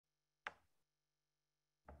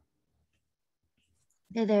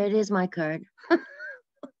Hey, there it is, my card.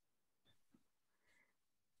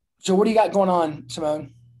 So what do you got going on,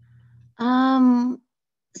 Simone? Um,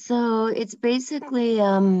 so it's basically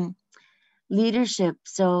leadership.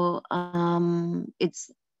 So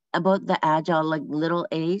it's about the agile, like little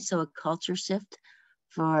a, so a culture shift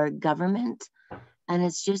for government. And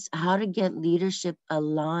it's just how to get leadership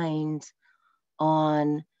aligned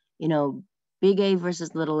on, you know, big A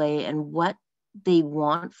versus little a and what they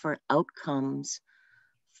want for outcomes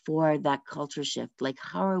for that culture shift. Like,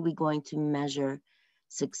 how are we going to measure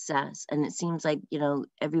success? And it seems like,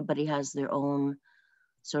 everybody has their own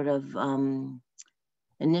sort of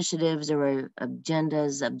initiatives or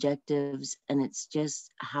agendas, objectives, and it's just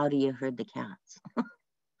how do you herd the cats?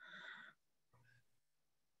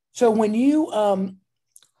 So when you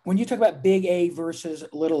talk about big A versus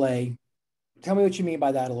little a, tell me what you mean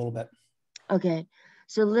by that a little bit. Okay,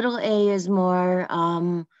 so little a is more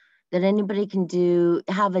that anybody can do,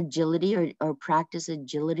 have agility or practice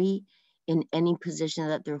agility in any position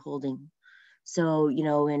that they're holding. So,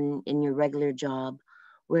 in your regular job,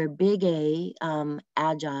 where big A,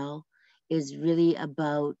 agile, is really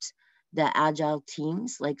about the agile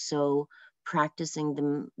teams. Like, so practicing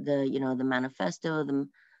the manifesto,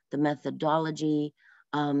 the methodology.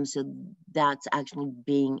 So that's actually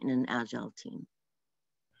being in an agile team.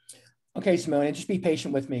 Okay, Simone, and just be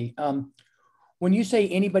patient with me. When you say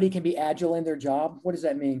anybody can be agile in their job, what does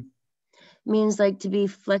that mean? Means like to be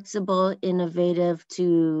flexible, innovative,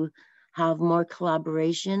 to have more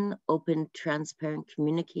collaboration, open, transparent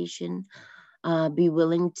communication, be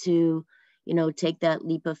willing to, take that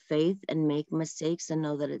leap of faith and make mistakes and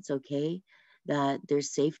know that it's okay, that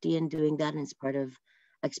there's safety in doing that, and it's part of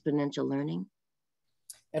exponential learning.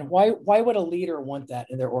 And why would a leader want that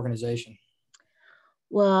in their organization?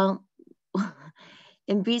 Well,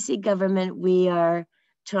 in BC government, we are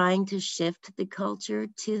trying to shift the culture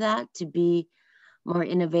to that, to be more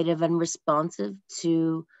innovative and responsive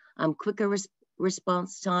to quicker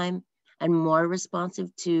response time and more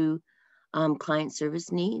responsive to client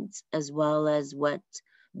service needs, as well as what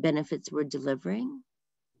benefits we're delivering.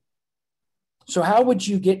 So how would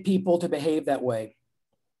you get people to behave that way?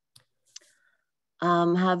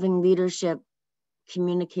 Having leadership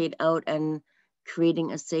communicate out and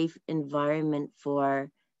creating a safe environment for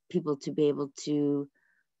people to be able to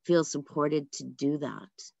feel supported to do that,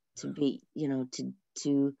 to be,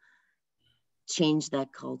 to change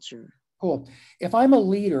that culture. Cool. If I'm a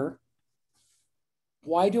leader,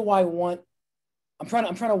 why do I want I'm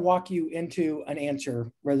trying to walk you into an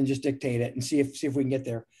answer rather than just dictate it and see if we can get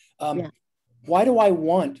there. Yeah. Why do I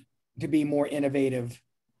want to be more innovative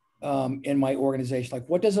in my organization? Like,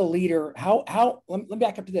 what does a leader? How? Let me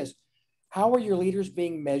back up to this. How are your leaders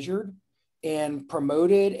being measured and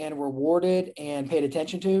promoted and rewarded and paid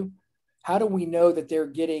attention to? How do we know that they're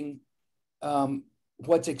getting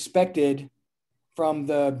what's expected from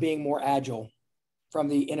the being more agile, from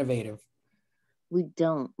the innovative? We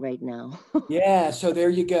don't right now. Yeah, so there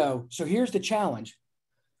you go. So here's the challenge.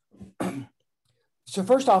 So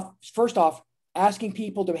first off, asking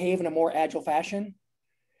people to behave in a more agile fashion,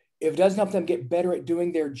 if it doesn't help them get better at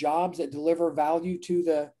doing their jobs that deliver value to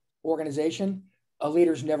the organization, a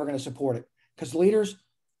leader's never going to support it because leaders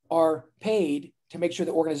are paid to make sure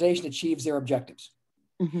the organization achieves their objectives.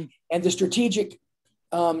 Mm-hmm. And the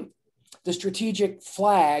strategic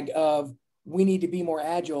flag of we need to be more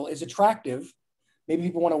agile is attractive. Maybe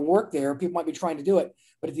people want to work there. People might be trying to do it.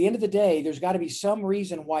 But at the end of the day, there's got to be some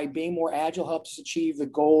reason why being more agile helps us achieve the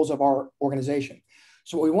goals of our organization.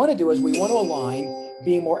 So what we want to do is we want to align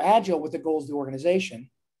being more agile with the goals of the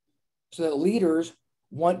organization so that leaders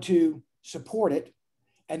want to support it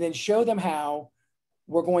and then show them how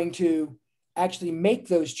we're going to actually make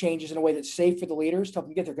those changes in a way that's safe for the leaders to help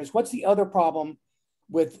them get there. Because what's the other problem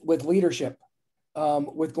with leadership,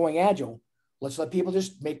 with going agile? Let's let people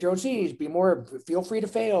just make their own decisions, be more, feel free to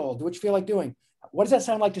fail, do what you feel like doing. What does that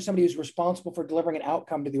sound like to somebody who's responsible for delivering an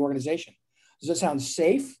outcome to the organization? Does it sound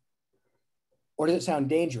safe or does it sound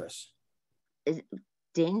dangerous? It's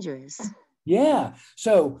dangerous. Yeah.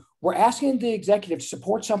 So we're asking the executive to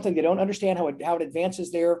support something they don't understand how it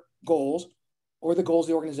advances their goals or the goals of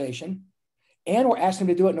the organization. And we're asking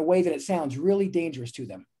them to do it in a way that it sounds really dangerous to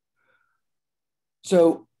them.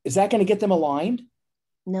 So is that going to get them aligned?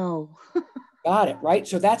 No. Got it. Right.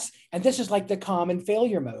 So this is like the common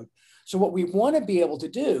failure mode. So what we want to be able to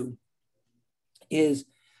do is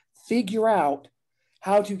figure out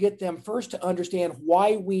how to get them first to understand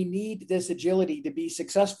why we need this agility to be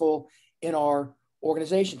successful in our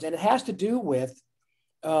organizations. And it has to do with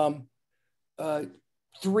um,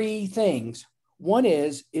 three things. One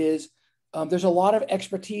is there's a lot of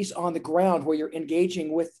expertise on the ground where you're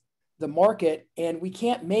engaging with the market, and we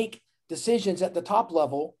can't make decisions at the top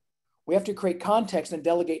level. We have to create context and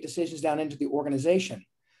delegate decisions down into the organization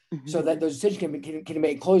so that those decisions can be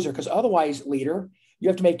made closer. Because otherwise, leader, you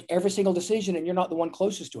have to make every single decision and you're not the one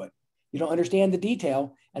closest to it. You don't understand the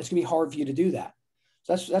detail, and it's going to be hard for you to do that.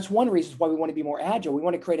 So that's one reason why we want to be more agile. We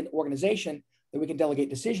want to create an organization that we can delegate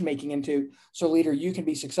decision making into, so leader, you can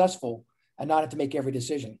be successful and not have to make every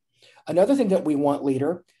decision. Another thing that we want,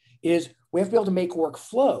 leader, is we have to be able to make work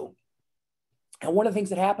flow. And one of the things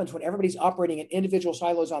that happens when everybody's operating in individual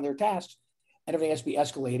silos on their tasks and everything has to be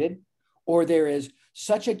escalated, or there is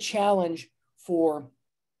such a challenge for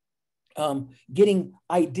getting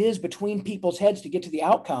ideas between people's heads to get to the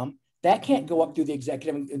outcome, that can't go up through the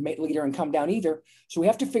executive and leader and come down either. So we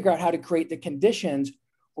have to figure out how to create the conditions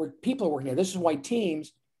where people are working here. This is why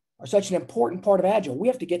teams are such an important part of Agile. We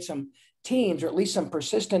have to get some teams, or at least some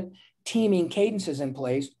persistent teaming cadences in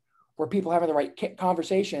place where people are having the right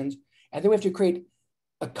conversations. And then we have to create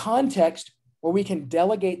a context where we can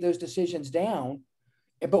delegate those decisions down,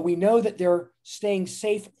 but we know that they're staying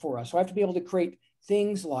safe for us. So I have to be able to create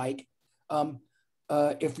things like,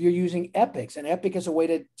 if you're using epics, and epic is a way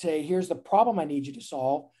to say, here's the problem I need you to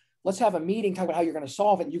solve. Let's have a meeting, talk about how you're going to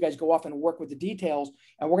solve it. And you guys go off and work with the details.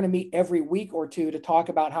 And we're going to meet every week or two to talk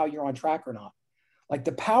about how you're on track or not. Like,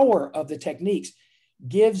 the power of the techniques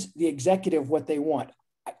gives the executive what they want.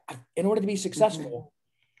 In order to be successful,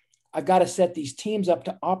 I've got to set these teams up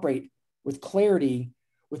to operate with clarity,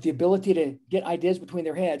 with the ability to get ideas between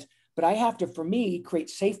their heads. But I have to, for me, create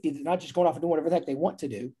safety. They're not just going off and doing whatever the heck they want to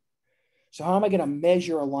do. So how am I going to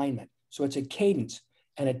measure alignment? So it's a cadence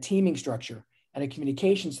and a teaming structure and a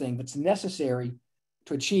communications thing that's necessary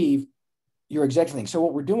to achieve your executive thing. So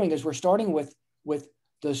what we're doing is we're starting with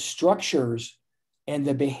the structures and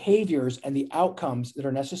the behaviors and the outcomes that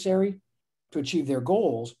are necessary to achieve their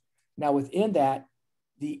goals. Now, within that,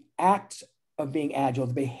 the acts of being agile,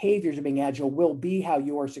 the behaviors of being agile will be how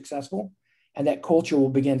you are successful, and that culture will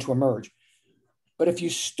begin to emerge. But if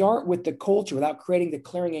you start with the culture without creating the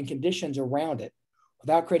clearing and conditions around it,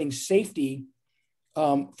 without creating safety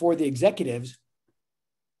for the executives,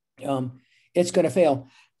 it's going to fail.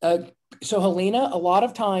 So Helena, a lot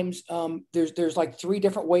of times there's like 3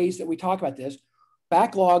 different ways that we talk about this.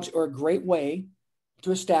 Backlogs are a great way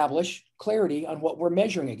to establish clarity on what we're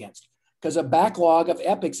measuring against. Because a backlog of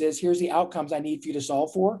epics is, here's the outcomes I need for you to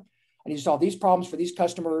solve for. I need to solve these problems for these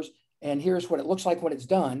customers, and here's what it looks like when it's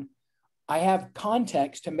done. I have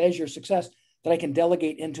context to measure success that I can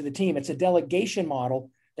delegate into the team. It's a delegation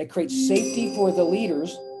model that creates safety for the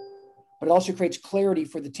leaders, but it also creates clarity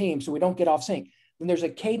for the team so we don't get off sync. Then there's a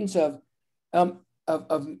cadence of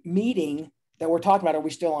meeting that we're talking about. Are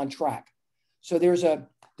we still on track? So there's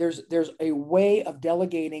a way of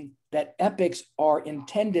delegating that epics are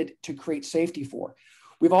intended to create safety for.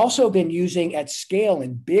 We've also been using at scale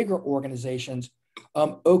in bigger organizations,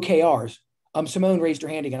 OKRs. Simone raised her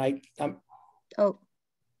hand again. Oh,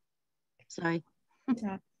 sorry.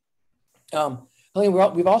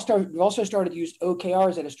 We've also started to use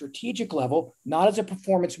OKRs at a strategic level, not as a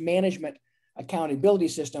performance management accountability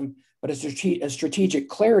system, but as a strategic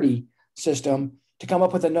clarity system to come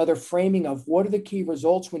up with another framing of what are the key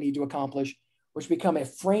results we need to accomplish, which become a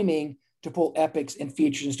framing to pull epics and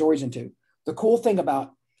features and stories into. The cool thing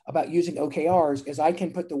about using OKRs is I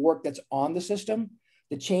can put the work that's on the system,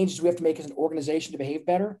 the changes we have to make as an organization to behave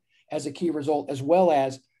better as a key result, as well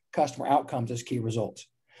as customer outcomes as key results.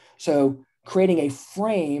 So creating a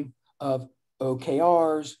frame of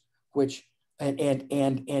OKRs, which and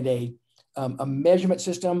a measurement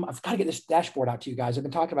system. I've got to get this dashboard out to you guys. I've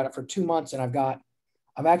been talking about it for 2 months, and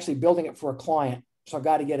I'm actually building it for a client, so I've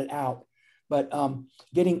got to get it out. But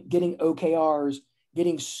getting OKRs,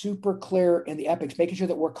 getting super clear in the epics, making sure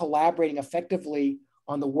that we're collaborating effectively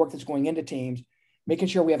on the work that's going into teams, making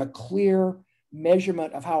sure we have a clear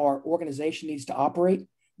measurement of how our organization needs to operate.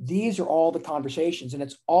 These are all the conversations, and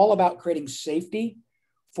it's all about creating safety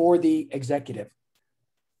for the executive.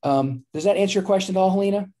 Does that answer your question at all,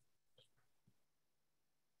 Helena?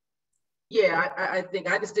 Yeah, I think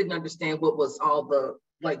I just didn't understand what was all the,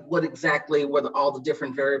 like, what exactly were all the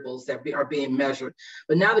different variables that are being measured.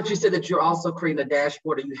 But now that you said that you're also creating a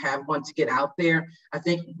dashboard or you have one to get out there, I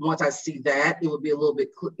think once I see that, it would be a little bit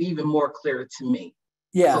even more clear to me.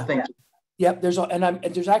 Yeah. So thank you. Yep.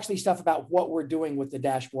 There's actually stuff about what we're doing with the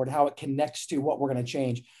dashboard, how it connects to what we're going to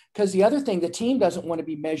change. Because the other thing, the team doesn't want to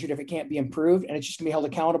be measured if it can't be improved, and it's just going to be held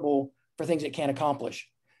accountable for things it can't accomplish.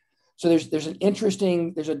 So there's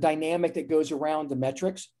a dynamic that goes around the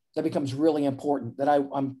metrics that becomes really important that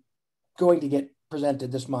I'm going to get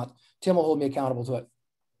presented this month. Tim will hold me accountable to it.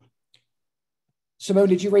 Simone,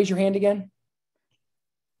 did you raise your hand again?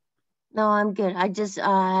 No, I'm good. I just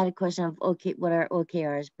had a question of what are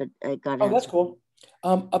OKRs, but I got it. Oh, that's cool.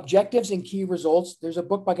 Objectives and key results. There's a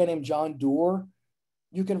book by a guy named John Doerr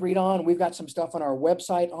you can read on. We've got some stuff on our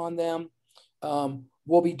website on them.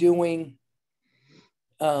 We'll be doing,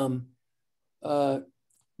 we're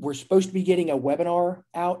supposed to be getting a webinar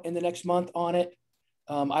out in the next month on it.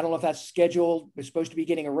 I don't know if that's scheduled. It's supposed to be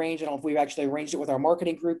getting arranged. I don't know if we've actually arranged it with our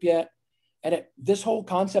marketing group yet. And this whole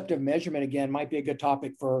concept of measurement, again, might be a good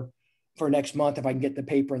topic for next month if I can get the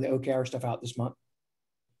paper and the OKR stuff out this month.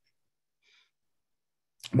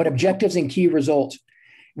 But objectives and key results.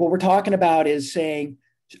 What we're talking about is saying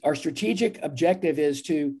our strategic objective is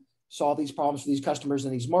to solve these problems for these customers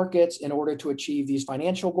in these markets in order to achieve these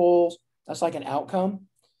financial goals. That's like an outcome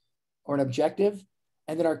or an objective.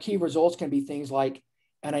 And then our key results can be things like,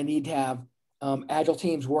 and I need to have agile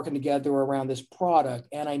teams working together around this product.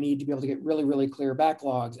 And I need to be able to get really, really clear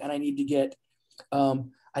backlogs. And I need to get,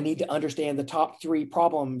 I need to understand the top 3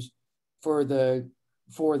 problems for the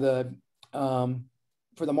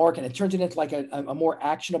market. It turns it into like a more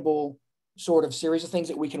actionable sort of series of things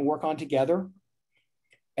that we can work on together,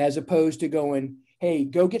 as opposed to going, hey,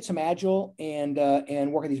 go get some agile and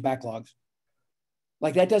work on these backlogs.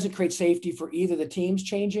 Like that doesn't create safety for either the teams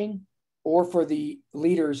changing or for the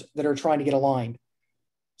leaders that are trying to get aligned.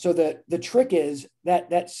 So the trick is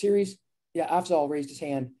that series. Yeah, Afzal raised his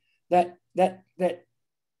hand. That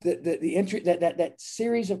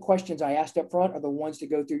series of questions I asked up front are the ones to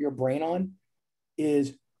go through your brain on.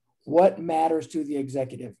 Is what matters to the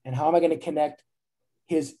executive, and how am I going to connect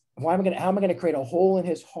how am I going to create a hole in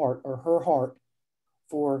his heart or her heart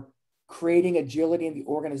for creating agility in the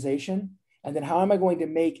organization, and then how am I going to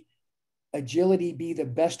make agility be the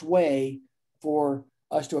best way for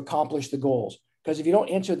us to accomplish the goals? Because if you don't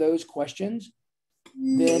answer those questions,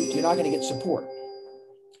 then you're not going to get support.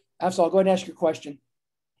 Afzal, go ahead and ask your question.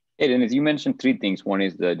 Hey, Dennis, you mentioned 3 things. One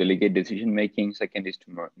is the delegate decision making. Second is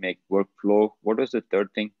to make workflow. What was the third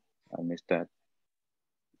thing? I missed that.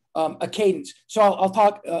 A cadence. So I'll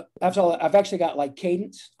talk. I've actually got like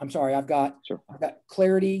cadence. I'm sorry. I've got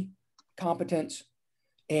clarity, competence,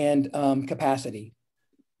 and capacity.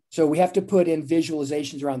 So we have to put in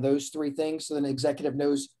visualizations around those 3 things, so that an executive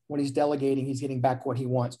knows when he's delegating, he's getting back what he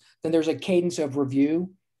wants. Then there's a cadence of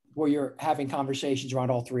review where you're having conversations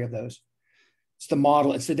around all 3 of those. It's the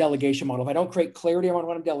model. It's the delegation model. If I don't create clarity around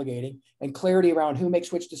what I'm delegating and clarity around who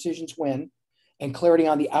makes which decisions when, and clarity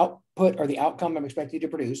on the output or the outcome I'm expected to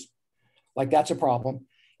produce, like that's a problem.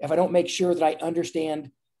 If I don't make sure that I understand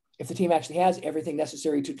if the team actually has everything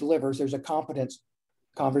necessary to deliver, so there's a competence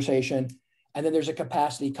conversation, and then there's a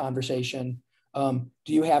capacity conversation. Do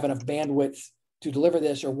you have enough bandwidth to deliver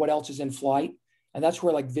this, or what else is in flight? And that's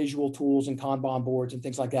where like visual tools and Kanban boards and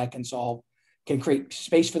things like that can create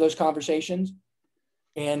space for those conversations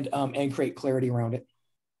and create clarity around it.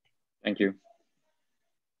 Thank you.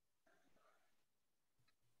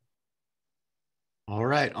 All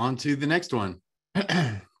right, on to the next one.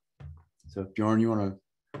 So Bjorn, you want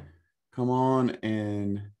to come on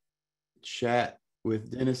and chat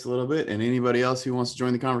with Dennis a little bit, and anybody else who wants to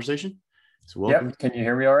join the conversation? So welcome. Yep. Can you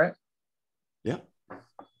hear me all right? Yeah.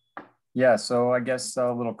 Yeah, so I guess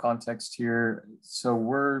a little context here. So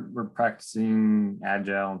we're practicing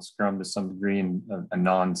Agile and Scrum to some degree in a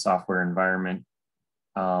non-software environment.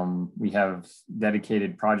 We have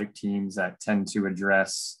dedicated project teams that tend to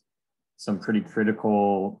address some pretty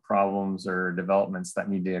critical problems or developments that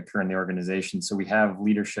need to occur in the organization. So we have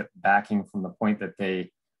leadership backing from the point that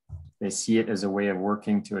they see it as a way of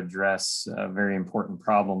working to address very important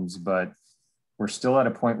problems, but we're still at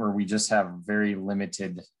a point where we just have very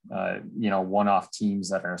limited, one-off teams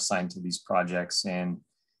that are assigned to these projects. And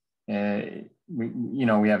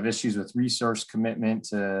we have issues with resource commitment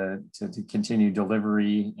to continue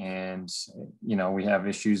delivery. And, we have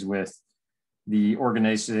issues with the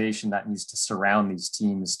organization that needs to surround these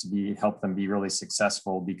teams to help them be really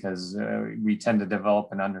successful, because we tend to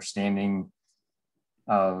develop an understanding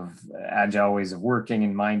of agile ways of working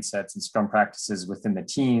and mindsets and Scrum practices within the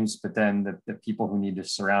teams, but then the people who need to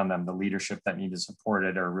surround them, the leadership that need to support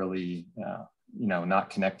it, are really not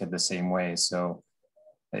connected the same way. So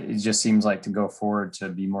it just seems like to go forward, to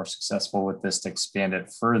be more successful with this, to expand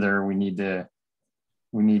it further, we need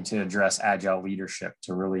to address agile leadership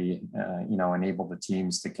to really enable the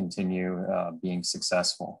teams to continue being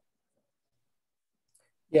successful.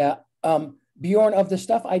 Yeah. Bjorn, of the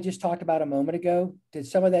stuff I just talked about a moment ago, did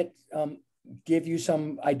some of that give you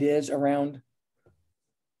some ideas around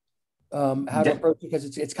how to approach it?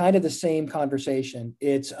 Because it's kind of the same conversation.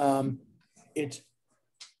 It's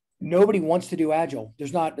nobody wants to do Agile.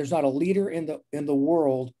 There's not a leader in the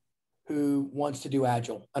world who wants to do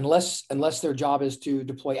Agile unless their job is to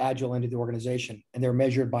deploy Agile into the organization, and they're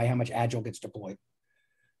measured by how much Agile gets deployed,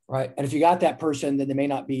 right? And if you got that person, then they may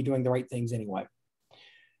not be doing the right things anyway.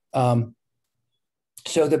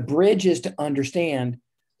 So the bridge is to understand,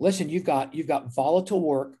 listen, you've got volatile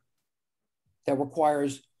work that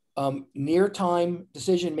requires near-time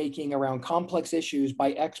decision-making around complex issues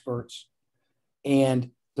by experts.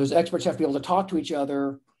 And those experts have to be able to talk to each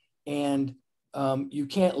other, and you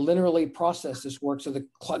can't linearly process this work. So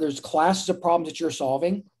there's classes of problems that you're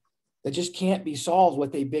solving that just can't be solved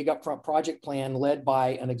with a big upfront project plan led by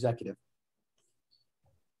an executive.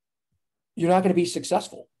 You're not going to be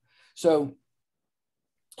successful. So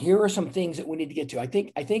here are some things that we need to get to. I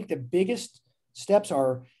think the biggest steps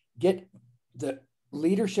are get the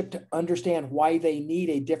leadership to understand why they need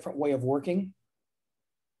a different way of working.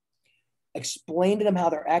 Explain to them how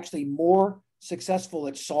they're actually more successful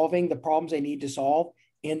at solving the problems they need to solve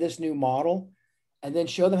in this new model, and then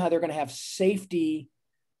show them how they're going to have safety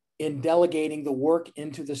in delegating the work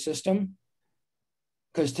into the system.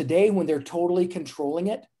 Because today, when they're totally controlling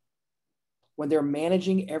it, when they're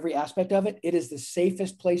managing every aspect of it, it is the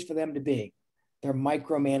safest place for them to be. They're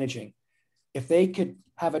micromanaging. If they could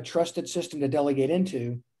have a trusted system to delegate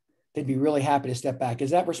into, they'd be really happy to step back.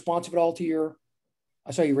 Is that responsive at all to your,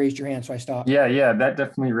 I saw you raised your hand, so I stopped. Yeah, that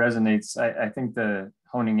definitely resonates. I think the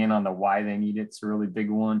honing in on the why they need it's a really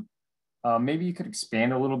big one. Maybe you could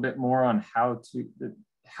expand a little bit more on how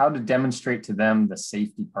to demonstrate to them the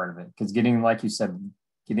safety part of it. Because like you said,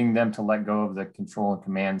 getting them to let go of the control and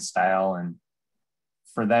command style, and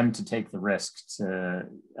for them to take the risk to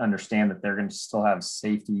understand that they're going to still have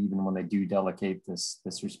safety even when they do delegate this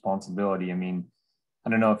responsibility. I mean, I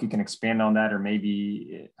don't know if you can expand on that, or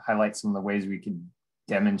maybe highlight some of the ways we could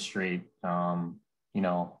demonstrate that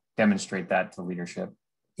to leadership.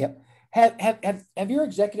 Yep. Have your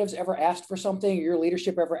executives ever asked for something, or your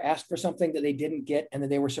leadership ever asked for something that they didn't get, and then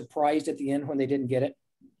they were surprised at the end when they didn't get it?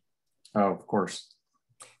 Oh, of course.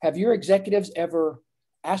 Have your executives ever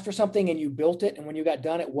asked for something and you built it, and when you got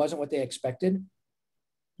done, it wasn't what they expected?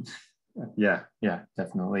 Yeah,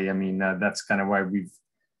 definitely. I mean, that's kind of why we've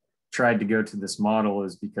tried to go to this model,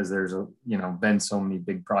 is because there's been so many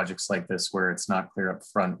big projects like this where it's not clear up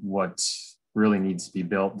front what really needs to be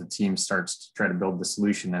built. The team starts to try to build the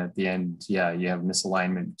solution, and at the end, you have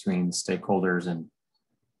misalignment between stakeholders and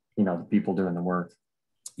the people doing the work.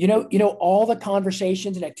 All the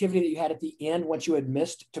conversations and activity that you had at the end, once you had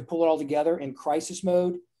missed to pull it all together in crisis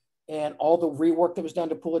mode, and all the rework that was done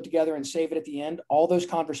to pull it together and save it at the end, all those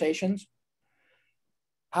conversations.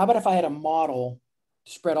 How about if I had a model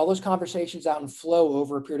to spread all those conversations out and flow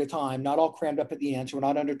over a period of time, not all crammed up at the end, so we're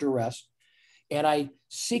not under duress. And I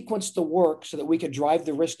sequenced the work so that we could drive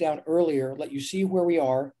the risk down earlier, let you see where we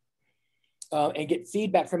are, and get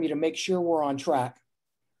feedback from you to make sure we're on track.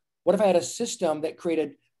 What if I had a system that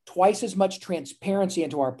created twice as much transparency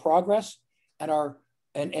into our progress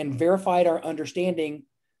and verified our understanding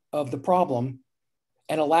of the problem,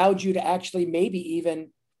 and allowed you to actually maybe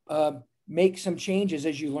even make some changes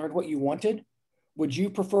as you learned what you wanted? Would you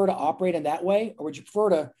prefer to operate in that way, or would you prefer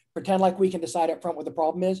to pretend like we can decide up front what the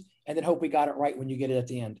problem is and then hope we got it right when you get it at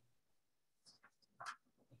the end?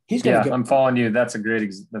 I'm following you. That's a great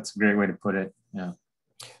way to put it. Yeah.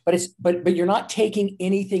 But you're not taking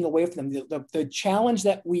anything away from them. The challenge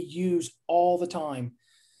that we use all the time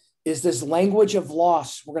is this language of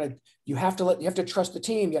loss. You have to trust the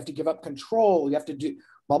team. You have to give up control. You have to do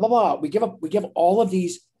blah, blah, blah. We give all of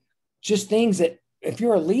these just things that, if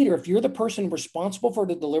you're a leader, if you're the person responsible for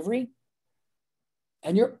the delivery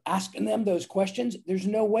and you're asking them those questions, there's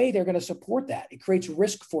no way they're going to support that. It creates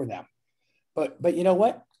risk for them. But you know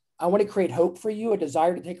what? I want to create hope for you, a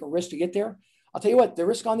desire to take a risk to get there. I'll tell you what, the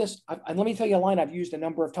risk on this, and let me tell you a line I've used a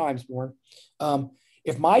number of times, Warren.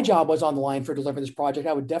 If my job was on the line for delivering this project,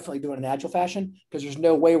 I would definitely do it in an agile fashion, because there's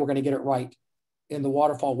no way we're going to get it right in the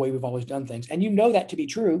waterfall way we've always done things. And you know that to be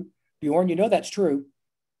true, Bjorn, you know that's true.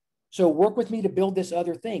 So work with me to build this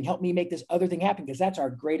other thing. Help me make this other thing happen, because that's our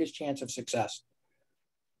greatest chance of success.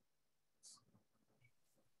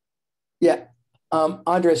 Yeah.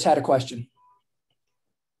 Andres had a question.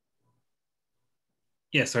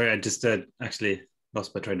 Yeah, sorry, I just actually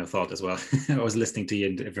lost my train of thought as well. I was listening to you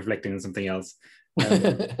and reflecting on something else.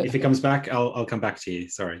 If it comes back, I'll come back to you.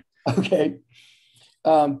 Sorry. Okay.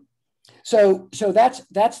 So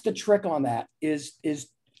that's the trick on that. Is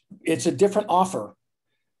it's a different offer.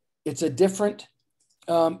 It's a different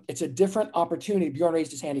opportunity. Bjorn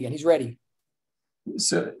raised his hand again. He's ready.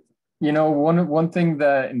 So You know, one thing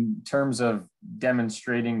that in terms of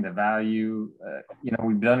demonstrating the value, you know,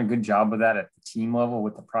 we've done a good job of that at the team level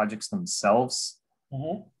with the projects themselves.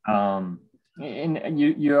 And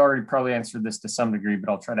you already probably answered this to some degree,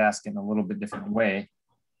 but I'll try to ask it in a little bit different way.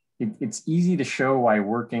 It's easy to show why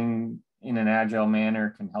working in an agile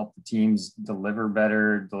manner can help the teams deliver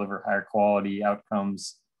better, deliver higher quality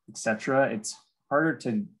outcomes, etc. It's harder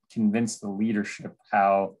to convince the leadership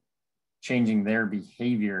how changing their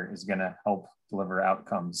behavior is going to help deliver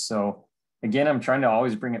outcomes. So again, I'm trying to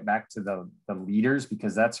always bring it back to the leaders,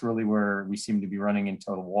 because that's really where we seem to be running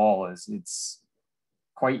into the wall. Is it's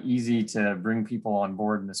quite easy to bring people on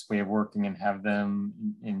board in this way of working and have them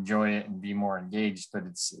enjoy it and be more engaged. But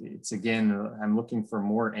it's again, I'm looking for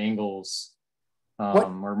more angles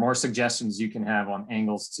or more suggestions you can have on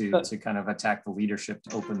angles to kind of attack the leadership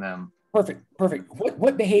to open them. Perfect.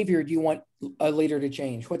 What behavior do you want a leader to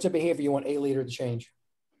change? What's a behavior you want a leader to change?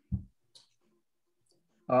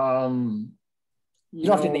 You don't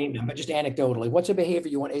have to name them, but just anecdotally, what's a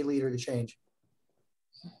behavior you want a leader to change?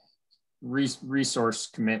 Resource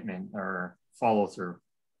commitment or follow through.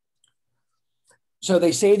 So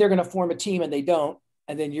they say they're going to form a team and they don't,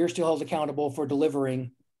 and then you're still held accountable for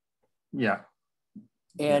delivering. Yeah.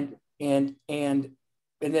 But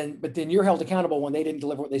then you're held accountable when they didn't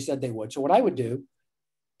deliver what they said they would. So what I would do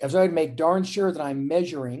is I would make darn sure that I'm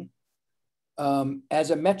measuring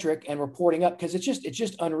as a metric and reporting up, because it's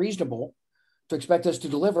just unreasonable to expect us to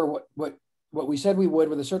deliver what we said we would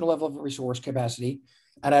with a certain level of resource capacity,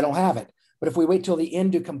 and I don't have it. But if we wait till the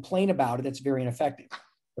end to complain about it, it's very ineffective.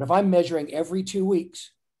 But if I'm measuring every 2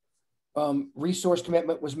 weeks, resource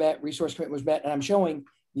commitment was met, and I'm showing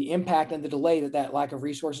the impact and the delay that lack of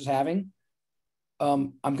resource is having,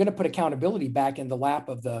 I'm going to put accountability back in the lap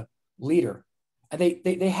of the leader. And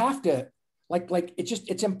they have to, like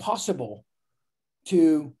it's impossible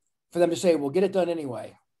for them to say, well, get it done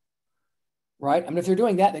anyway. Right? I mean, if they're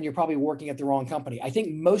doing that, then you're probably working at the wrong company. I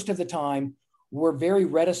think most of the time we're very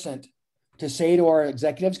reticent to say to our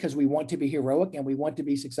executives, because we want to be heroic and we want to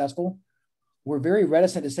be successful. We're very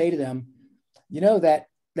reticent to say to them, you know, that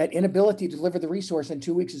inability to deliver the resource in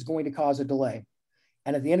 2 weeks is going to cause a delay.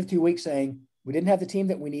 And at the end of 2 weeks saying, we didn't have the team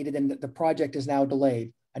that we needed and the project is now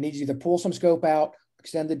delayed. I need you to either pull some scope out,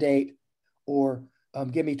 extend the date, or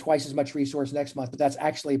give me twice as much resource next month. But that's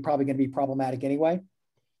actually probably going to be problematic anyway,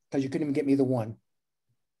 because you couldn't even get me the one.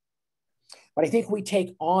 But I think we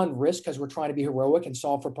take on risk because we're trying to be heroic and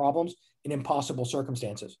solve for problems in impossible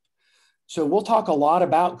circumstances. So we'll talk a lot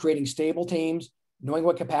about creating stable teams, knowing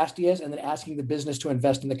what capacity is, and then asking the business to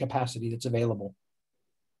invest in the capacity that's available.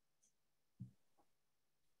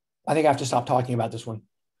 I think I have to stop talking about this one.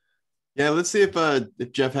 Yeah, let's see if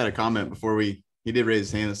Jeff had a comment before he did raise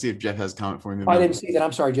his hand. Let's see if Jeff has a comment for me. I didn't see that.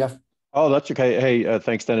 I'm sorry, Jeff. Oh, that's okay. Hey,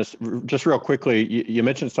 thanks, Dennis. Just real quickly, you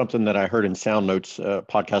mentioned something that I heard in Sound Notes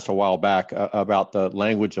podcast a while back about the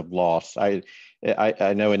language of loss. I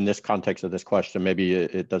know in this context of this question, maybe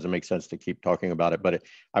it doesn't make sense to keep talking about it, but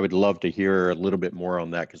I would love to hear a little bit more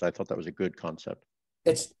on that, because I thought that was a good concept.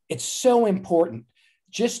 It's so important.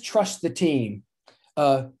 Just trust the team.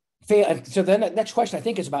 So then the next question I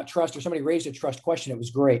think is about trust, or somebody raised a trust question. It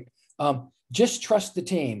was great. Just trust the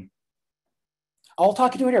team. I'll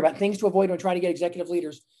talk to you here about things to avoid when trying to get executive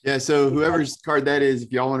leaders. Yeah. So whoever's card that is,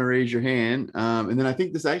 if y'all want to raise your hand. And then I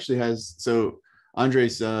think this actually has, so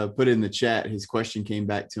Andres put in the chat, his question came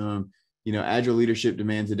back to him. You know, agile leadership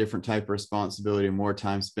demands a different type of responsibility and more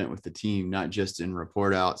time spent with the team, not just in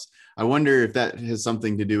report outs. I wonder if that has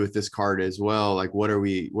something to do with this card as well. Like, what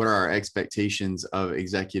are our expectations of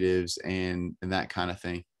executives and that kind of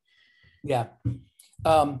thing? Yeah.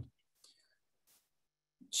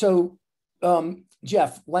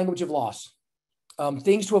 Jeff, language of loss.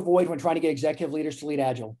 Things to avoid when trying to get executive leaders to lead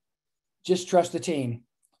Agile. Just trust the team.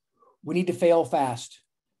 We need to fail fast.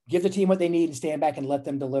 Give the team what they need and stand back and let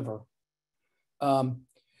them deliver. None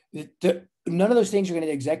of those things are going to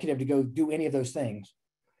get executive to go do any of those things,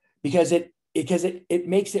 because it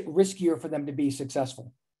makes it riskier for them to be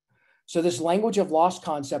successful. So this language of loss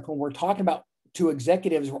concept, when we're talking about to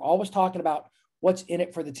executives, we're always talking about what's in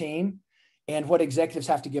it for the team and what executives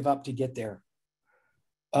have to give up to get there.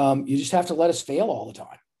 You just have to let us fail all the time.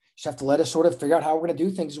 You just have to let us sort of figure out how we're going to do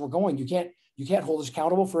things as we're going. You can't hold us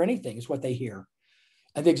accountable for anything, is what they hear.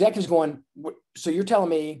 And the executive's going, so you're telling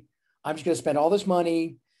me I'm just going to spend all this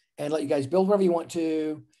money and let you guys build whatever you want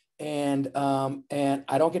to, and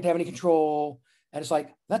I don't get to have any control. And it's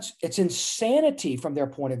like, it's insanity from their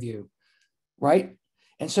point of view, right?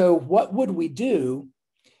 And so what would we do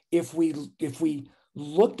if we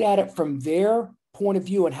looked at it from their point of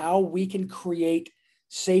view and how we can create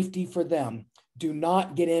safety for them? do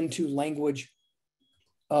not get into language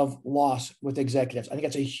of loss with executives. I think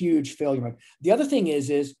that's a huge failure mode. The other thing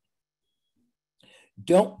is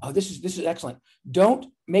don't, this is excellent. Don't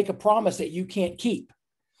make a promise that you can't keep.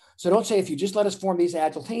 So don't say, if you just let us form these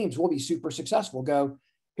agile teams, we'll be super successful. Go,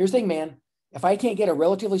 here's the thing, man. If I can't get a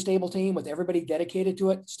relatively stable team with everybody dedicated to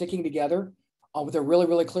it, sticking together with a really,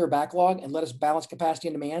 really clear backlog, and let us balance capacity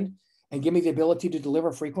and demand and give me the ability to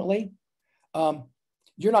deliver frequently,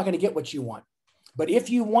 you're not going to get what you want. But if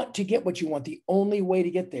you want to get what you want, the only way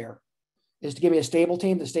to get there is to give me a stable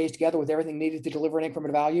team that stays together with everything needed to deliver an increment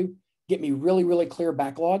of value, get me really, really clear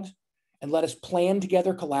backlogs, and let us plan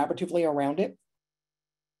together collaboratively around it.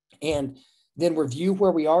 And then review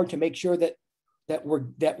where we are to make sure that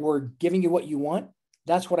we're giving you what you want.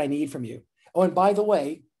 That's what I need from you. Oh, and by the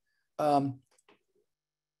way,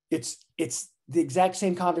 it's the exact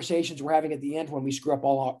same conversations we're having at the end when we screw up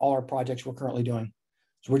all our projects we're currently doing.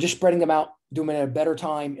 So we're just spreading them out, doing it at a better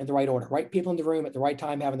time in the right order, right people in the room at the right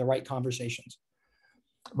time, having the right conversations.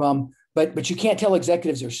 But you can't tell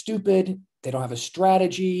executives they're stupid, they don't have a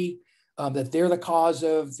strategy, that they're the cause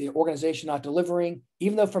of the organization not delivering,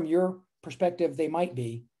 even though from your perspective they might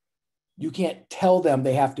be. You can't tell them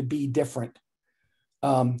they have to be different.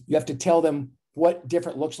 You have to tell them what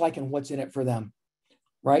different looks like and what's in it for them,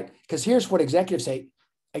 right? Because here's what executives hate.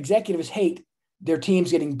 Executives hate their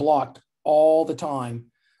teams getting blocked all the time,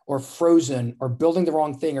 or frozen, or building the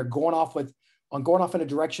wrong thing, or going off in a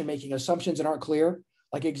direction, making assumptions that aren't clear.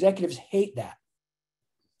 Like, executives hate that.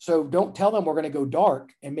 So don't tell them we're going to go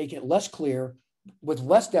dark and make it less clear, with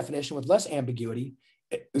less definition, with less ambiguity.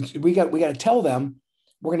 We got to tell them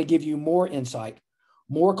we're going to give you more insight,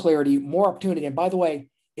 more clarity, more opportunity. And by the way,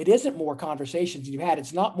 it isn't more conversations you've had.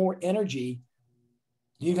 It's not more energy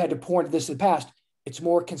you've had to pour into this in the past. It's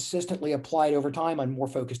more consistently applied over time on more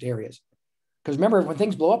focused areas. Because remember, when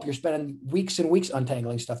things blow up, you're spending weeks and weeks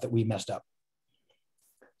untangling stuff that we messed up.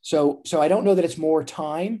 So I don't know that it's more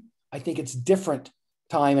time. I think it's different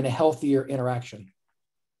time and a healthier interaction.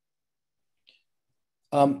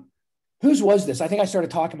 Whose was this? I think I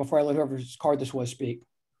started talking before I let whoever's card this was speak.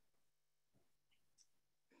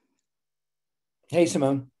 Hey,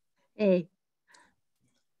 Simone. Hey.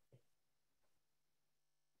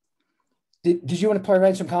 Did you want to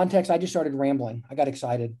provide some context? I just started rambling. I got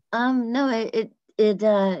excited. No,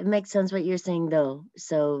 it makes sense what you're saying though.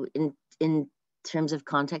 So in terms of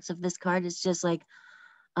context of this card, it's just like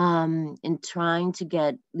in trying to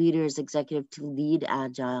get leaders, executive to lead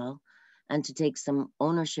Agile and to take some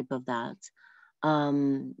ownership of that.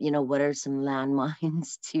 What are some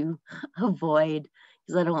landmines to avoid?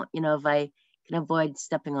 Because I don't, if I can avoid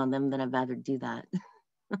stepping on them, then I'd rather do that.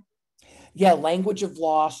 Yeah, language of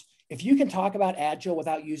loss. If you can talk about Agile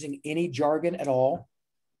without using any jargon at all,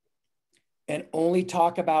 and only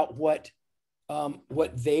talk about what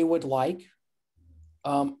they would like,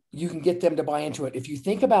 you can get them to buy into it. If you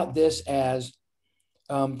think about this as,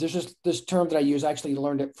 there's just this term that I use, I actually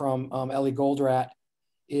learned it from Ellie Goldratt,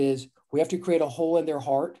 is we have to create a hole in their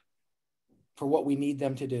heart for what we need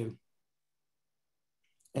them to do.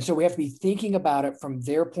 And so we have to be thinking about it from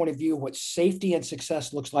their point of view, what safety and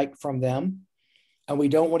success looks like from them. And we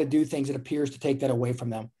don't want to do things that appears to take that away from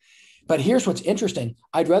them. But here's what's interesting.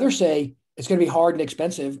 I'd rather say it's going to be hard and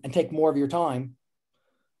expensive and take more of your time.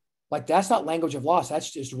 Like, that's not language of loss. That's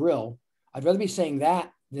just real. I'd rather be saying that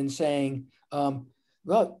than saying,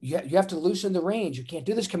 well, you have to loosen the range. You can't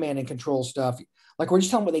do this command and control stuff. Like, we're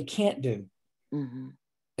just telling them what they can't do. Mm-hmm.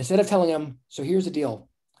 Instead of telling them, so here's the deal.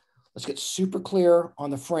 Let's get super clear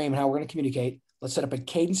on the frame and how we're going to communicate. Let's set up a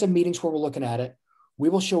cadence of meetings where we're looking at it. We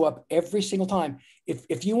will show up every single time.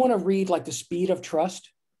 If you want to read like The Speed of Trust,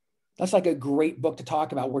 that's like a great book to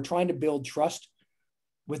talk about. We're trying to build trust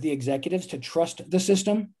with the executives to trust the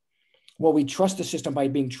system. Well, we trust the system by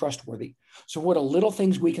being trustworthy. So what are little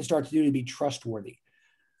things we can start to do to be trustworthy?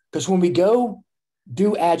 Because when we go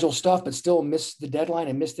do Agile stuff, but still miss the deadline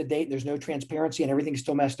and miss the date, there's no transparency and everything's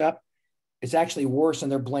still messed up, it's actually worse,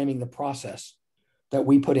 and they're blaming the process that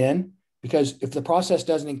we put in. Because if the process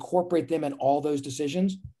doesn't incorporate them in all those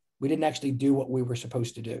decisions, we didn't actually do what we were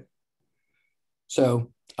supposed to do.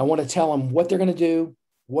 So I want to tell them what they're going to do,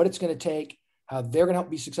 what it's going to take, how they're going to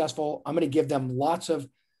help be successful. I'm going to give them lots of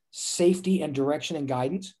safety and direction and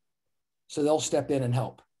guidance, so they'll step in and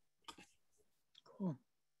help. Cool.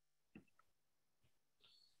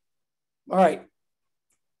 All right.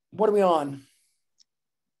 What are we on?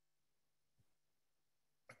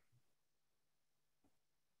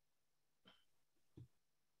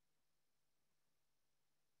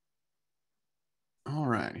 All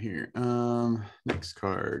right, here. Next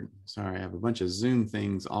card. Sorry, I have a bunch of Zoom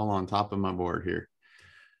things all on top of my board here.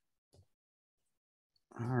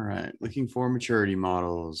 All right, looking for maturity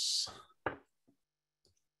models.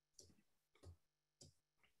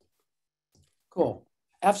 Cool.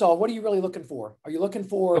 Afzal, what are you really looking for? Are you looking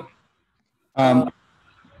for?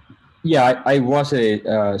 Yeah, I was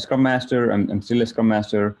a Scrum Master. I'm still a Scrum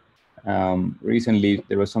Master. Recently,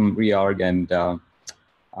 there was some reorg, and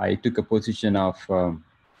I took a position of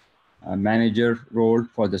a manager role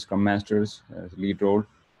for the Scrum Masters, lead role.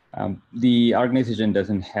 The organization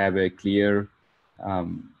doesn't have a clear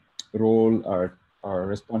role or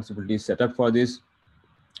responsibility set up for this.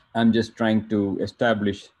 I'm just trying to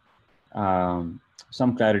establish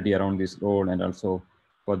some clarity around this role, and also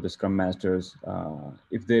for the Scrum Masters,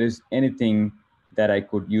 if there is anything that I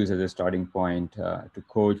could use as a starting point to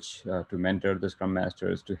coach, to mentor the Scrum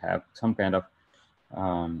Masters, to have some kind of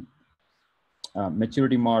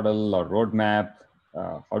maturity model or roadmap.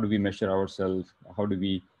 How do we measure ourselves? How do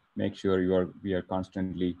we make sure we are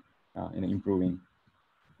constantly improving?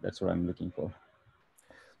 That's what I'm looking for.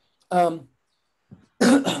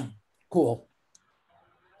 Cool.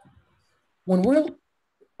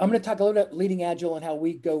 I'm going to talk a little bit about leading Agile and how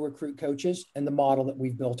we go recruit coaches and the model that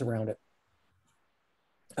we've built around it.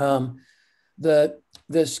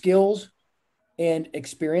 The skills and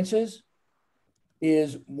experiences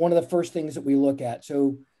is one of the first things that we look at.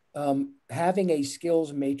 So having a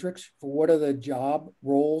skills matrix for what are the job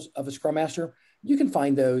roles of a Scrum Master, you can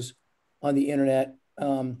find those on the internet.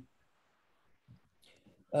 I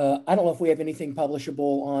don't know if we have anything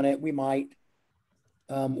publishable on it. We might.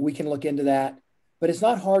 We can look into that. But it's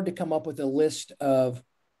not hard to come up with a list of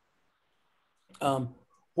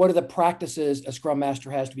what are the practices a Scrum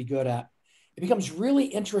Master has to be good at. It becomes really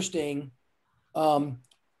interesting.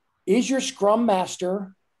 Is your Scrum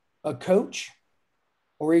Master a coach,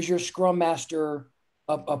 or is your Scrum Master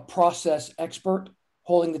a process expert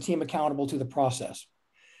holding the team accountable to the process?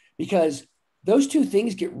 Because those two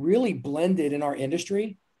things get really blended in our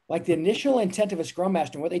industry. Like the initial intent of a Scrum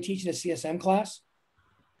Master and what they teach in a CSM class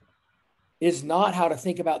is not how to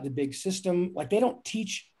think about the big system. Like they don't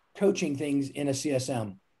teach coaching things in a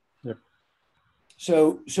CSM. Yep.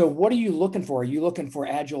 So what are you looking for? Are you looking for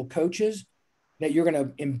Agile coaches that you're going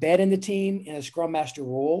to embed in the team in a Scrum Master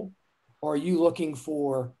role? Or are you looking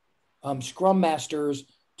for Scrum Masters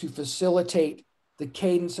to facilitate the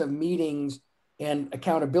cadence of meetings and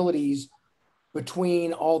accountabilities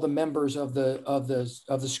between all the members of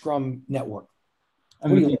the Scrum network?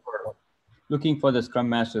 I'm looking for the Scrum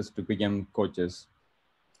Masters to become coaches.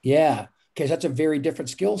 Yeah, because that's a very different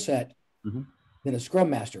skill set than a Scrum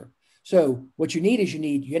Master. So what you need is you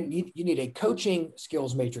need a coaching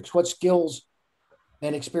skills matrix. What skills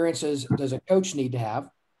and experiences does a coach need to have?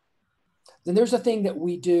 Then there's a thing that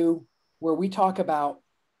we do where we talk about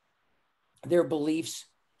their beliefs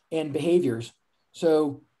and behaviors.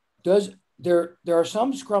 So there are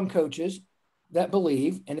some Scrum coaches that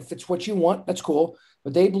believe, and if it's what you want, that's cool,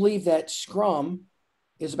 but they believe that Scrum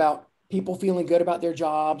is about people feeling good about their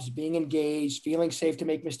jobs, being engaged, feeling safe to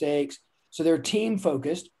make mistakes. So they're team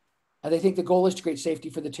focused, and they think the goal is to create safety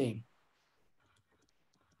for the team.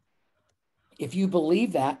 If you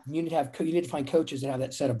believe that, you need to find coaches that have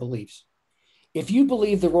that set of beliefs. If you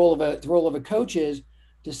believe the role of a coach is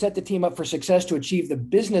to set the team up for success to achieve the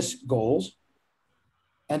business goals,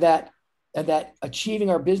 and that achieving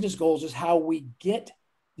our business goals is how we get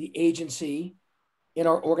the agency in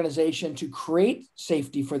our organization to create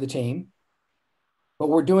safety for the team, but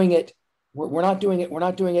we're not doing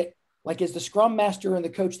it like, is the Scrum Master and the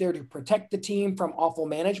coach there to protect the team from awful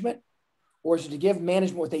management, or is it to give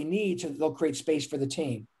management what they need so that they'll create space for the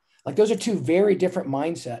team? Like those are two very different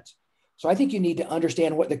mindsets. So I think you need to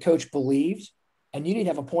understand what the coach believes, and you need to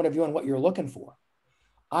have a point of view on what you're looking for.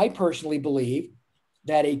 I personally believe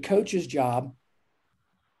that a coach's job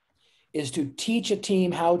is to teach a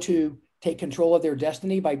team how to take control of their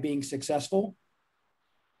destiny by being successful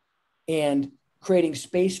and creating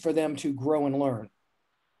space for them to grow and learn.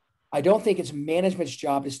 I don't think it's management's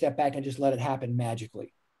job to step back and just let it happen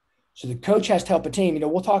magically. So the coach has to help a team.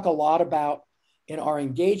 We'll talk a lot about in our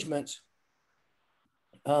engagements,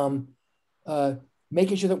 making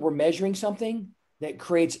sure that we're measuring something that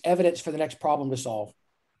creates evidence for the next problem to solve.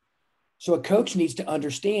 So a coach needs to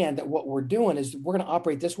understand that what we're doing is we're going to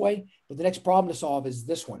operate this way, but the next problem to solve is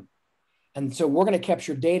this one. And so we're going to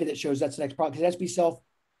capture data that shows that's the next problem, because it has to be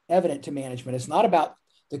self-evident to management. It's not about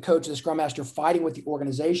the coach and the Scrum Master fighting with the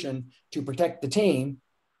organization to protect the team.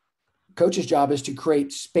 Coach's job is to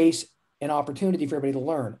create space and opportunity for everybody to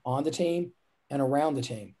learn on the team and around the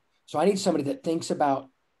team. So I need somebody that thinks about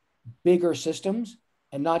bigger systems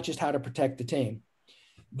and not just how to protect the team.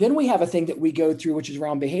 Then we have a thing that we go through, which is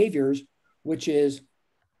around behaviors, which is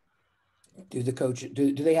Do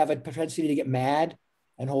they have a propensity to get mad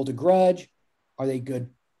and hold a grudge? Are they good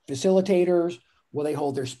facilitators? Will they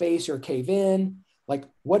hold their space or cave in? Like,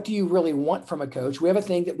 what do you really want from a coach? We have a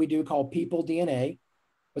thing that we do called People DNA,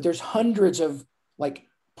 but there's hundreds of like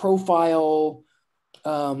profile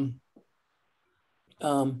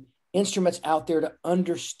instruments out there to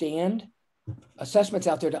understand, assessments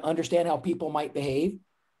out there to understand how people might behave.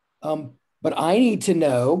 But I need to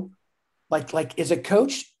know, like is a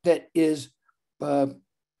coach that is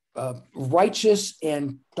righteous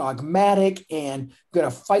and dogmatic and going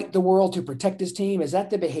to fight the world to protect his team? Is that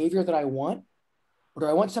the behavior that I want? Or do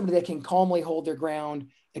I want somebody that can calmly hold their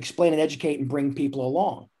ground, explain and educate and bring people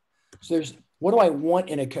along? So what do I want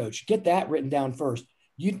in a coach? Get that written down first.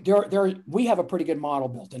 We have a pretty good model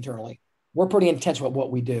built internally. We're pretty intense with what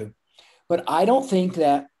we do. But I don't think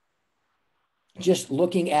that just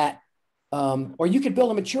looking at, or you could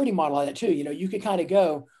build a maturity model on that too. You could kind of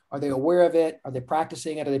go, are they aware of it? Are they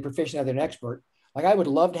practicing it? Are they proficient? Are they an expert? Like, I would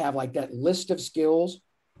love to have like that list of skills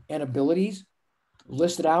and abilities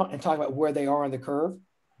listed out and talk about where they are on the curve,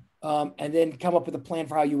 and then come up with a plan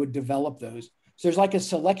for how you would develop those. So there's like a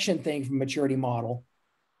selection thing from maturity model,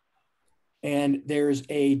 and there's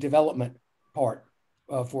a development part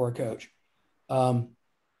for a coach. So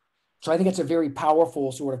I think it's a very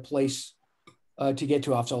powerful sort of place to get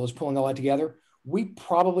to. Off, so I was pulling all that together. We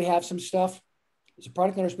probably have some stuff. Is a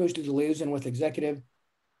product owner supposed to do the liaison with executive,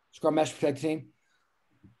 Scrum Master, protect the team?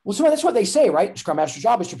 Well, so that's what they say, right? Scrum Master's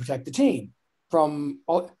job is to protect the team from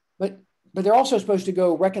all, but they're also supposed to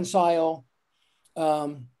go reconcile,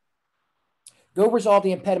 go resolve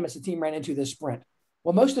the impediments the team ran into this sprint.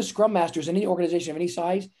 Well, most of the Scrum Masters in any organization of any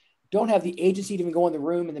size don't have the agency to even go in the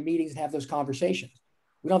room in the meetings and have those conversations.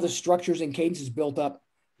 We don't have the structures and cadences built up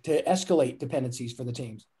to escalate dependencies for the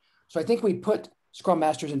teams. So I think we put Scrum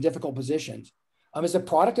Masters in difficult positions. Is the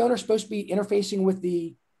product owner supposed to be interfacing with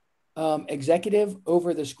the executive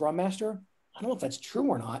over the Scrum Master? I don't know if that's true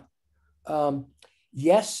or not.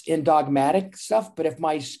 Yes, in dogmatic stuff, but if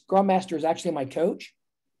my Scrum Master is actually my coach,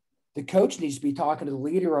 the coach needs to be talking to the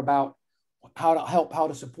leader about how to help, how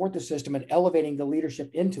to support the system and elevating the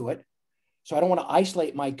leadership into it. So I don't want to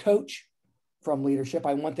isolate my coach from leadership.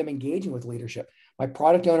 I want them engaging with leadership. My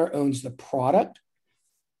product owner owns the product.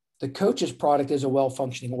 The coach's product is a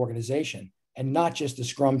well-functioning organization and not just the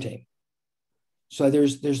Scrum team. So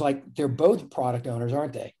there's like, they're both product owners,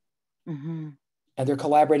 aren't they? Mm-hmm. And they're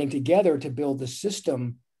collaborating together to build the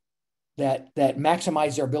system that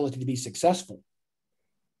maximize their ability to be successful.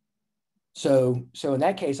 So in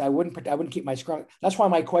that case, I wouldn't keep my Scrum. That's why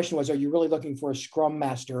my question was, are you really looking for a Scrum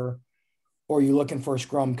Master or are you looking for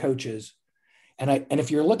Scrum coaches? And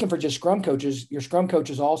if you're looking for just Scrum coaches, your Scrum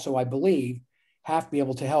coaches also, I believe, have to be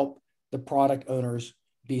able to help the product owners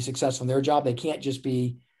be successful in their job. They can't just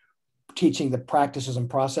be teaching the practices and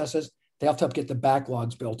processes. They have to help get the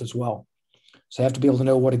backlogs built as well. So they have to be able to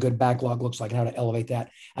know what a good backlog looks like and how to elevate that.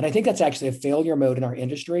 And I think that's actually a failure mode in our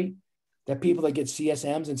industry, that people that get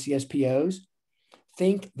CSMs and CSPOs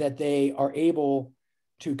think that they are able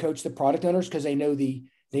to coach the product owners because they know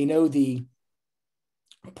the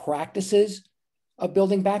practices of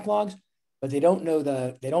building backlogs, but they don't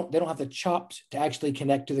have the chops to actually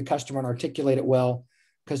connect to the customer and articulate it well,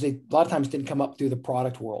 because they a lot of times didn't come up through the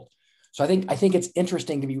product world. So I think it's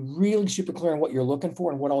interesting to be really super clear on what you're looking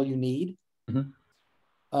for and what all you need,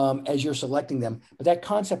 mm-hmm. As you're selecting them. But that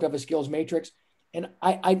concept of a skills matrix, and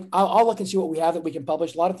I'll look and see what we have that we can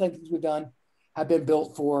publish. A lot of things we've done have been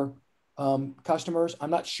built for customers.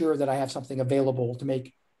 I'm not sure that I have something available to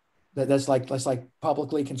make that's like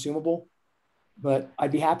publicly consumable, but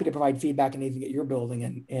I'd be happy to provide feedback on anything that you're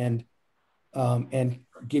building and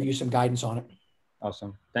give you some guidance on it.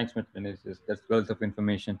 Awesome. Thanks, Martin. That's wealth of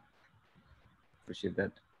information. Appreciate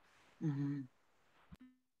that. Mm-hmm.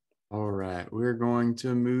 All right. We're going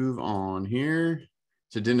to move on here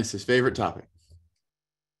to Dennis's favorite topic.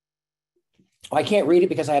 I can't read it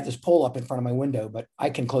because I have this poll up in front of my window, but I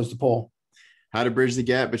can close the poll. How to bridge the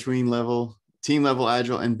gap between team level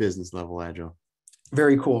Agile and business level Agile.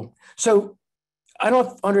 Very cool. So I don't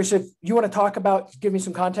know, Andres, if you want to give me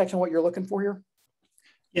some context on what you're looking for here.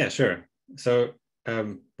 Yeah, sure. So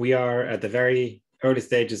we are at the very early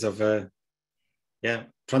stages of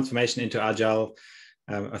transformation into Agile.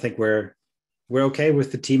 I think we're okay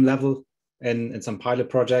with the team level in some pilot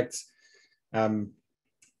projects.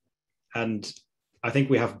 And I think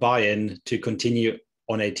we have buy-in to continue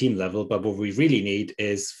on a team level, but what we really need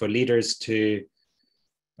is for leaders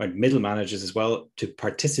and middle managers as well, to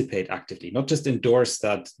participate actively, not just endorse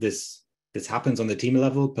that this happens on the team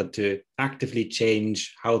level, but to actively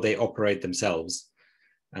change how they operate themselves.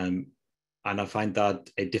 And I find that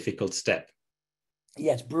a difficult step.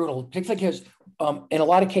 Yeah, it's brutal, particularly because in a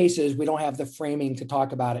lot of cases, we don't have the framing to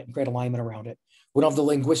talk about it and create alignment around it. We don't have the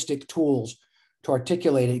linguistic tools to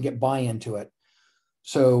articulate it and get buy-in to it.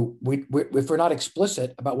 So if we're not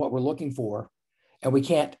explicit about what we're looking for, and we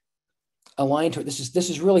can't align to it, this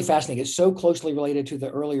is really fascinating. It's so closely related to the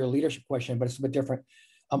earlier leadership question, but it's a bit different.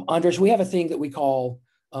 Anders, we have a thing that we call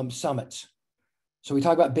summits. So we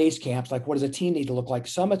talk about base camps, like what does a team need to look like?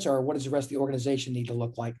 Summits are what does the rest of the organization need to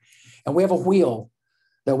look like? And we have a wheel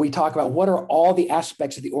that we talk about what are all the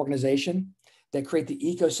aspects of the organization that create the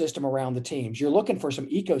ecosystem around the teams. You're looking for some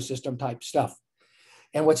ecosystem type stuff.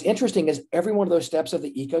 And what's interesting is every one of those steps of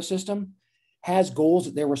the ecosystem has goals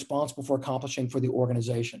that they're responsible for accomplishing for the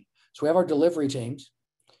organization. So we have our delivery teams,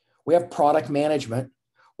 we have product management,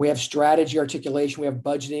 we have strategy articulation, we have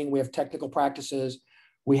budgeting, we have technical practices,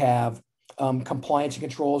 we have compliance and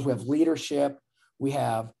controls, we have leadership, we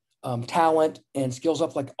have talent and skills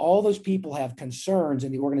up. Like all those people have concerns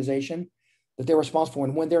in the organization that they're responsible for.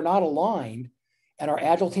 And when they're not aligned and our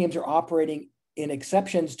agile teams are operating in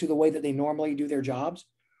exceptions to the way that they normally do their jobs,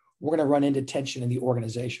 we're going to run into tension in the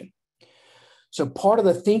organization. So part of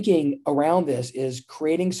the thinking around this is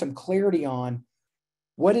creating some clarity on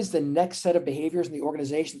what is the next set of behaviors in the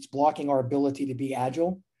organization that's blocking our ability to be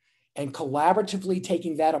agile, and collaboratively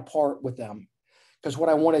taking that apart with them. Because what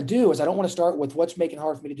I want to do is I don't want to start with what's making it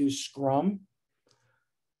hard for me to do Scrum.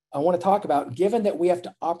 I want to talk about, given that we have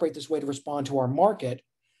to operate this way to respond to our market,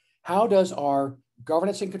 how does our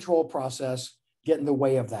governance and control process get in the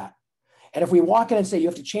way of that? And if we walk in and say, you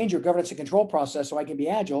have to change your governance and control process so I can be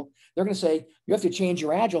agile, they're going to say, you have to change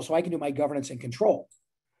your agile so I can do my governance and control.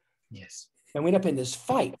 Yes. And we end up in this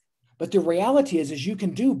fight. But the reality is you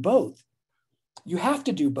can do both. You have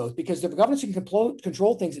to do both because the governance and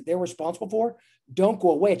control things that they're responsible for don't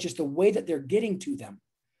go away. It's just the way that they're getting to them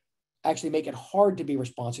actually make it hard to be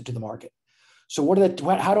responsive to the market. So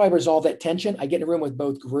how do I resolve that tension? I get in a room with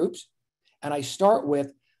both groups and I start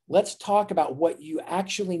with, let's talk about what you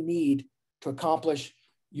actually need to accomplish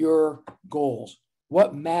your goals.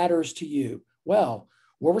 What matters to you? Well,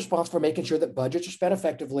 we're responsible for making sure that budgets are spent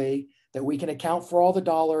effectively, that we can account for all the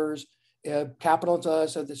dollars, capital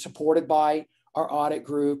that's supported by our audit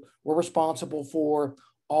group. We're responsible for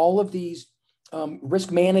all of these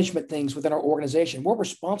risk management things within our organization. We're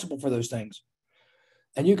responsible for those things.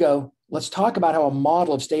 And you go, let's talk about how a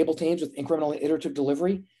model of stable teams with incremental and iterative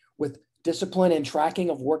delivery with discipline and tracking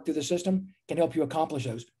of work through the system can help you accomplish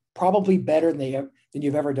those, probably better than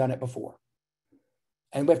you've ever done it before.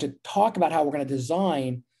 And we have to talk about how we're going to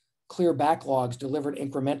design clear backlogs delivered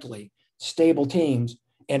incrementally, stable teams,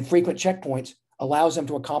 and frequent checkpoints allows them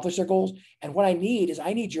to accomplish their goals. And what I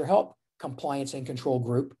need your help, compliance and control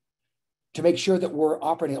group, to make sure that we're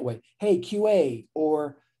operating that way. Hey, QA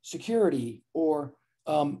or security or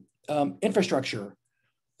infrastructure,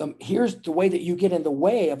 here's the way that you get in the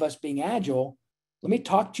way of us being agile. Let me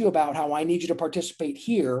talk to you about how I need you to participate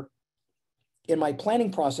here in my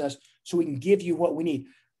planning process so we can give you what we need.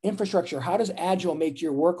 Infrastructure, how does agile make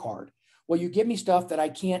your work hard? Well, you give me stuff that I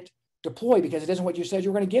can't deploy because it isn't what you said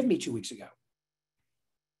you were going to give me 2 weeks ago.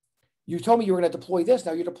 You told me you were going to deploy this.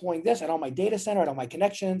 Now you're deploying this. I don't have my data center. I don't have my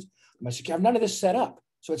connections. I have none of this set up.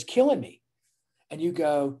 So it's killing me. And you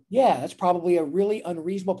go, yeah, that's probably a really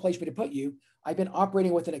unreasonable place for me to put you. I've been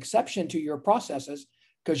operating with an exception to your processes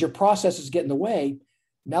because your processes get in the way.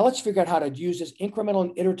 Now let's figure out how to use this incremental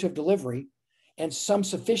and iterative delivery and some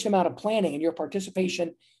sufficient amount of planning and your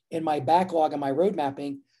participation in my backlog and my road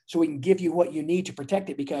mapping so we can give you what you need to protect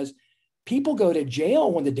it, because people go to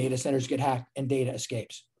jail when the data centers get hacked and data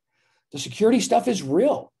escapes. The security stuff is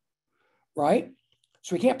real, right?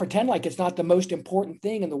 So we can't pretend like it's not the most important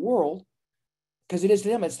thing in the world, because it is to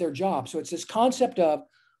them, it's their job. So it's this concept of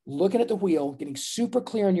looking at the wheel, getting super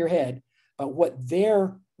clear in your head about what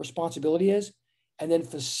their responsibility is, and then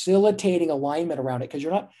facilitating alignment around it. Because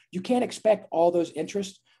you can't expect all those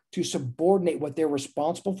interests to subordinate what they're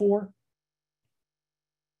responsible for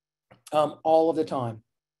all of the time.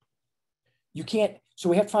 You can't, so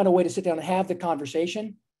we have to find a way to sit down and have the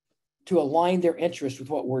conversation to align their interests with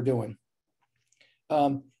what we're doing.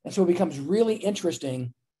 And so it becomes really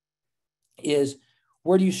interesting is,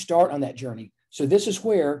 where do you start on that journey? So this is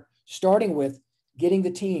where, starting with getting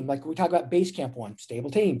the team, like we talk about base camp one, stable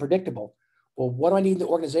team, predictable. Well, what do I need in the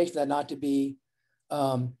organization for that not to be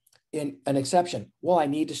in an exception? Well, I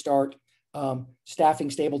need to start staffing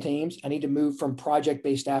stable teams. I need to move from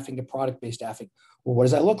project-based staffing to product-based staffing. Well, what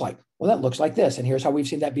does that look like? Well, that looks like this. And here's how we've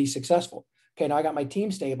seen that be successful. Okay, now I got my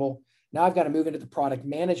team stable. Now I've got to move into the product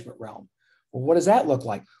management realm. Well, what does that look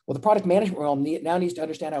like? Well, the product management realm now needs to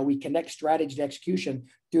understand how we connect strategy to execution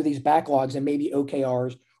through these backlogs and maybe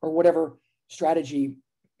OKRs or whatever strategy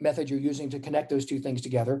method you're using to connect those two things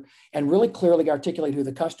together, and really clearly articulate who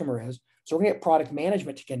the customer is. So we're going to get product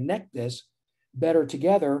management to connect this better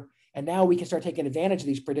together. And now we can start taking advantage of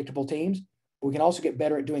these predictable teams. We can also get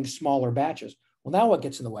better at doing smaller batches. Well, now what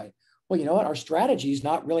gets in the way? Well, you know what? Our strategy is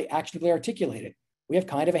not really actionably articulated. We have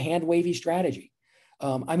kind of a hand wavy strategy.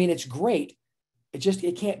 I mean, it's great.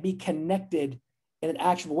 It can't be connected in an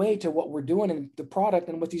actionable way to what we're doing in the product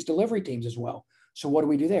and with these delivery teams as well. So what do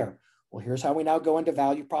we do there? Well, here's how we now go into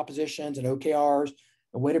value propositions and OKRs,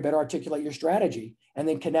 a way to better articulate your strategy, and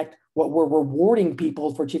then connect what we're rewarding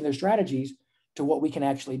people for achieving their strategies to what we can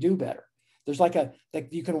actually do better. There's like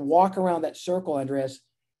you can walk around that circle, Andreas,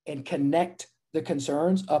 and connect the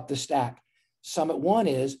concerns up the stack. Summit 1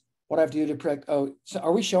 is what I have to do to predict. Oh, so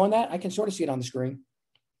are we showing that? I can sort of see it on the screen.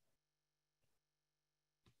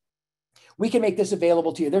 We can make this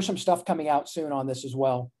available to you. There's some stuff coming out soon on this as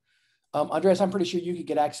well. Andreas, I'm pretty sure you could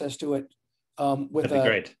get access to it. That'd be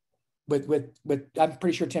great. With I'm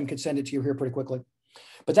pretty sure Tim could send it to you here pretty quickly.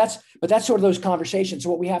 But that's sort of those conversations. So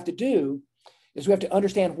what we have to do is we have to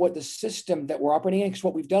understand what the system that we're operating in, because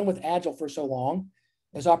what we've done with Agile for so long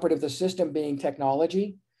is operate the system being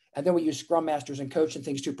technology. And then we use Scrum Masters and Coach and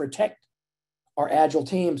things to protect our Agile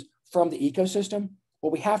teams from the ecosystem.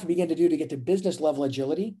 What we have to begin to do to get to business level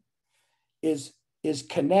agility is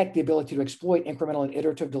connect the ability to exploit incremental and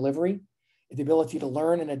iterative delivery, the ability to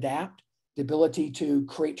learn and adapt, the ability to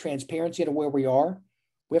create transparency into where we are.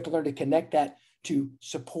 We have to learn to connect that to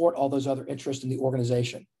support all those other interests in the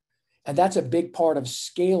organization. And that's a big part of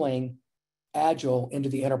scaling Agile into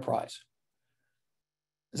the enterprise.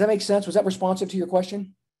 Does that make sense? Was that responsive to your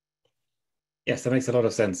question? Yes, that makes a lot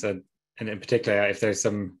of sense. And in particular, if there's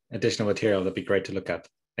some additional material, that'd be great to look at.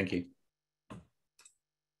 Thank you.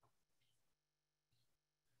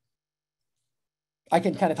 I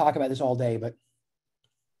can kind of talk about this all day, but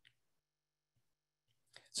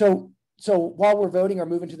so while we're voting or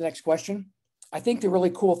moving to the next question, I think the really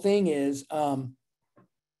cool thing is I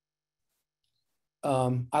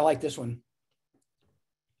like this one,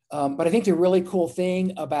 but I think the really cool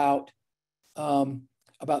thing about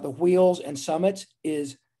the wheels and summits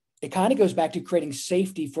is it kind of goes back to creating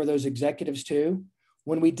safety for those executives too.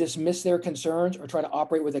 When we dismiss their concerns or try to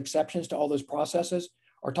operate with exceptions to all those processes,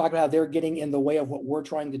 or talk about how they're getting in the way of what we're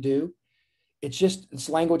trying to do. It's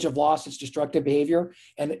language of loss, it's destructive behavior.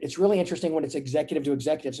 And it's really interesting when it's executive to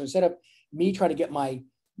executive. So instead of me trying to get my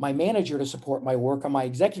manager to support my work or my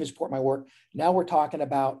executive to support my work, now we're talking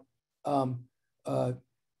about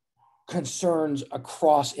concerns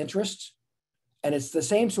across interests. And it's the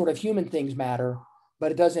same sort of human things matter,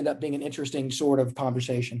 but it does end up being an interesting sort of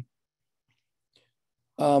conversation.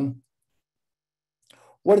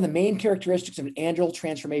 What are the main characteristics of an Agile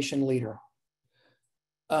transformation leader?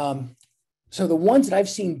 So the ones that I've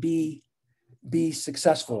seen be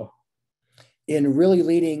successful in really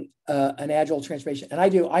leading an Agile transformation, and I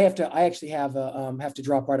actually have to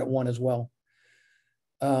drop right at one as well.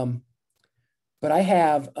 But they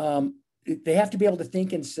have to be able to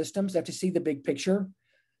think in systems. They have to see the big picture.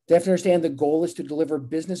 They have to understand the goal is to deliver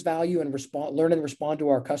business value and learn and respond to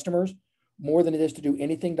our customers more than it is to do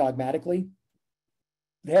anything dogmatically.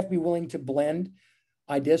 They have to be willing to blend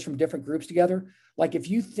ideas from different groups together. Like if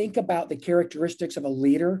you think about the characteristics of a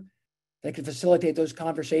leader that can facilitate those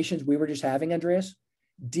conversations we were just having, Andreas,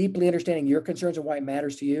 deeply understanding your concerns and why it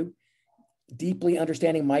matters to you, deeply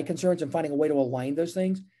understanding my concerns and finding a way to align those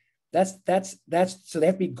things. So they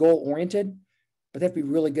have to be goal oriented, but they have to be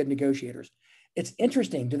really good negotiators. It's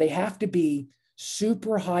interesting. Do they have to be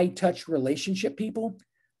super high touch relationship people?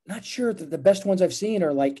 Not sure that the best ones I've seen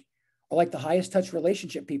are like the highest touch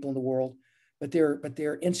relationship people in the world, but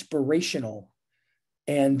they're inspirational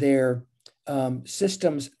and they're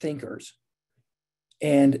systems thinkers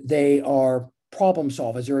and they are problem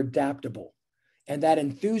solvers. They're adaptable, and that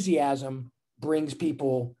enthusiasm brings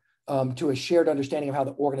people to a shared understanding of how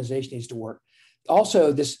the organization needs to work.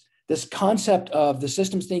 Also, this concept of the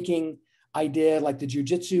systems thinking idea, like the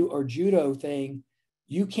jujitsu or judo thing,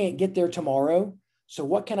 you can't get there tomorrow. So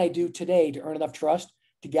what can I do today to earn enough trust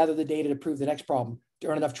to gather the data to prove the next problem, to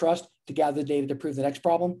earn enough trust to gather the data to prove the next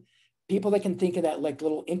problem? People that can think of that like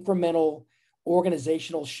little incremental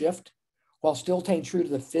organizational shift while still staying true to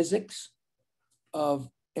the physics of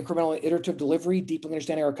incremental and iterative delivery, deeply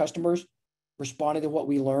understanding our customers, responding to what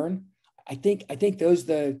we learn. I think those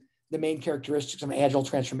are the main characteristics of an Agile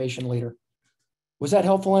transformation leader. Was that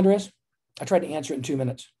helpful, Andreas? I tried to answer it in 2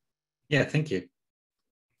 minutes. Yeah, thank you.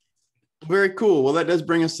 Very cool. Well, that does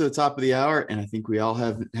bring us to the top of the hour, and I think we all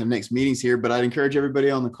have next meetings here, but I'd encourage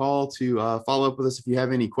everybody on the call to follow up with us if you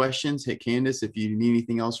have any questions. Hit Candace if you need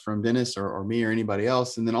anything else from Dennis or me or anybody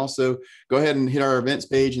else. And then also go ahead and hit our events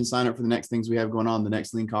page and sign up for the next things we have going on. The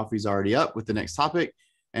next Lean Coffee is already up with the next topic,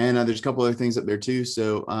 and there's a couple other things up there too.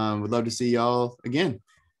 So we'd love to see y'all again.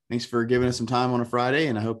 Thanks for giving us some time on a Friday,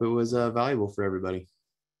 and I hope it was valuable for everybody.